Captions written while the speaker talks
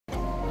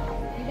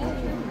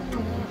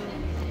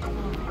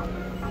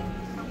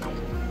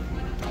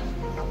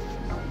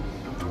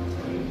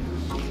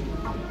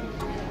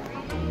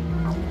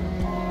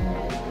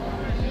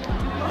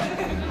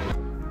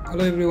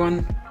Hello everyone.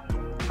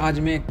 आज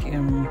मैं एक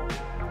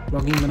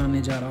ब्लॉगिंग बनाने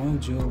जा रहा हूँ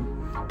जो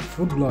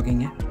फूड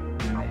ब्लॉगिंग है।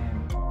 मैंने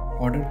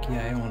ऑर्डर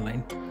किया है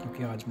ऑनलाइन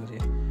क्योंकि आज मुझे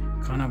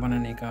खाना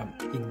बनाने का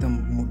एकदम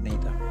मूड नहीं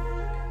था।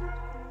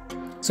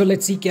 सो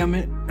लेट्स सी क्या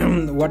मैं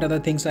what are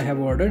the things I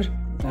have ordered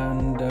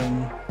and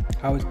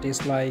how it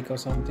tastes like or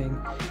something.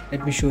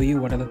 Let me show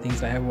you what are the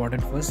things I have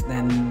ordered first,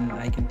 then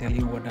I can tell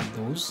you what are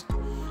those,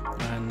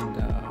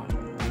 and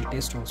I'll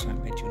taste also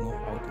and let you know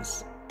how it is.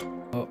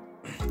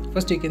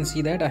 First you can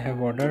see that I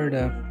have ordered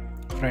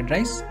fried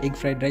rice, egg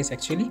fried rice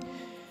actually.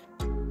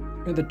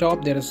 At the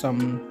top there is some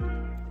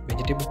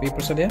vegetable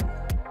papers are there,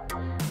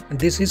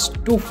 and this is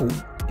tofu.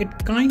 It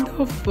kind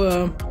of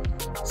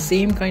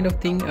same kind of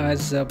thing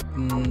as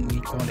we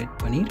call it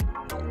paneer.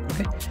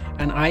 Okay,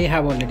 and I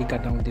have already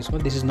cut down this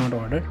one. This is not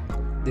ordered.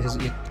 This is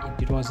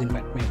it was in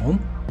my home.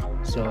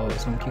 So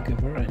some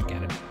cucumber and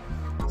carrot.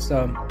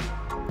 So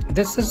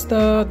this is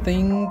the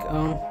thing.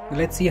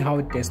 Let's see how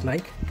it tastes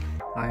like.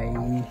 I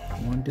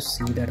want to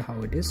see that how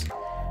it is.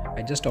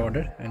 I just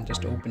ordered and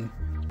just opened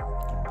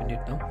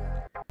it now.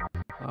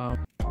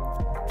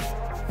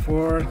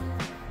 For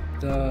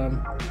the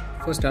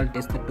first I'll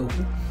taste the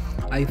tofu.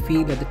 I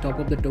feel at the top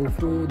of the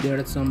tofu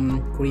there is some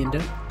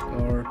coriander,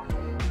 or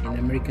in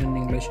American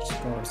English it's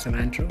called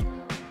cilantro.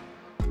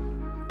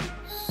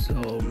 So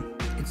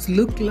it's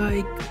look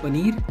like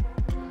paneer.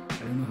 I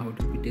don't know how it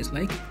tastes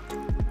like.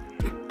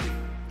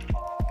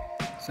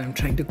 So I'm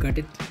trying to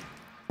cut it.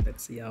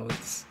 Let's see how it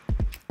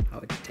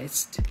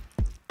tastes.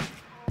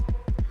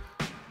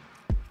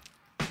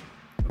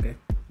 Okay,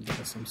 there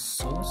is some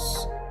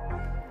sauce.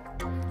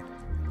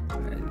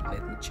 And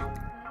let me check.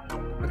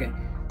 Okay,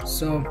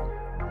 so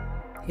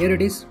here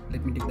it is.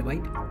 Let me take the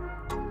bite.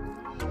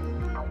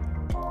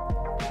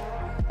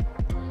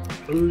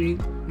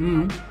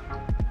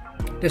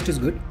 Taste is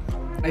good.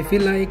 I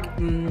feel like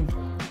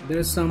there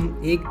is some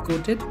egg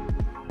coated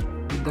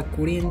with the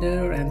coriander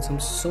and some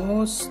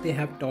sauce they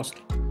have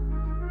tossed.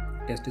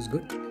 Taste is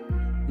good.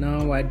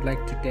 Now I'd like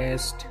to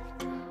taste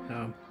the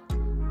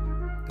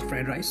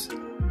fried rice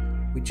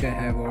which I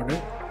have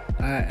ordered.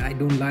 I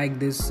don't like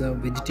this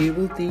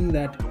vegetable thing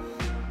that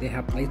they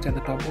have placed at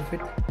the top of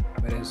it,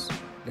 whereas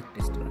let's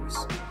taste the rice.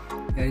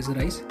 Here is the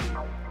rice.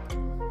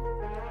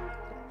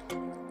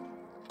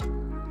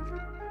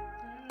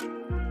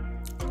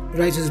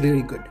 Rice is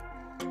really good.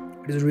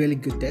 It is a really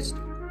good taste.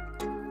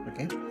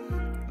 Okay,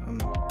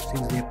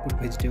 since they put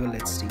vegetable,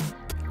 let's see.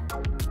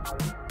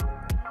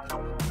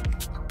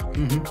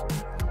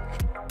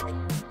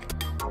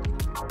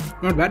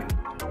 Not bad.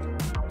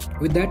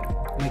 With that,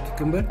 my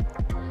cucumber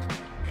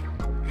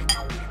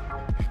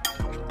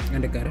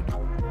and a carrot.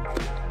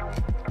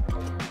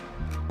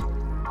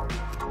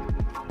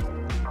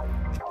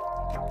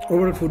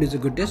 Overall food is a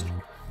good taste.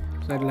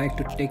 So I'd like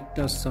to take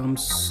some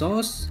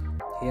sauce.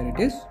 Here it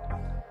is.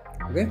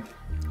 Okay,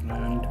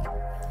 and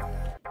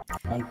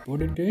I'll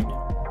put it in.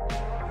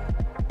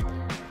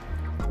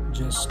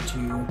 Just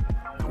to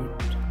put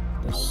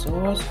the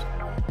sauce,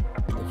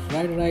 the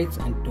fried rice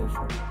and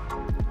tofu.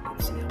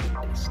 Let's see how it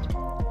tastes.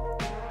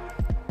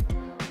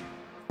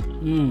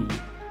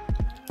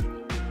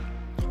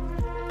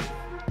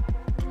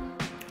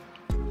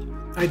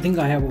 I think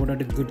I have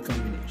ordered a good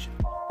combination.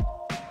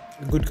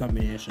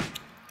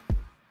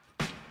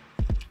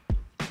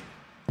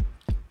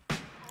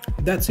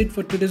 That's it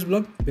for today's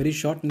vlog. Very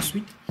short and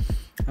sweet.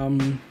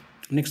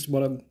 Next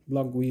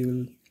vlog we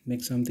will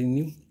make something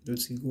new. We'll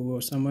see, go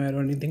somewhere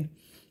or anything.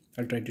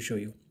 I'll try to show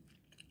you.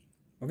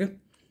 Okay,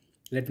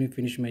 let me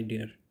finish my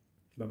dinner.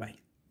 Bye bye.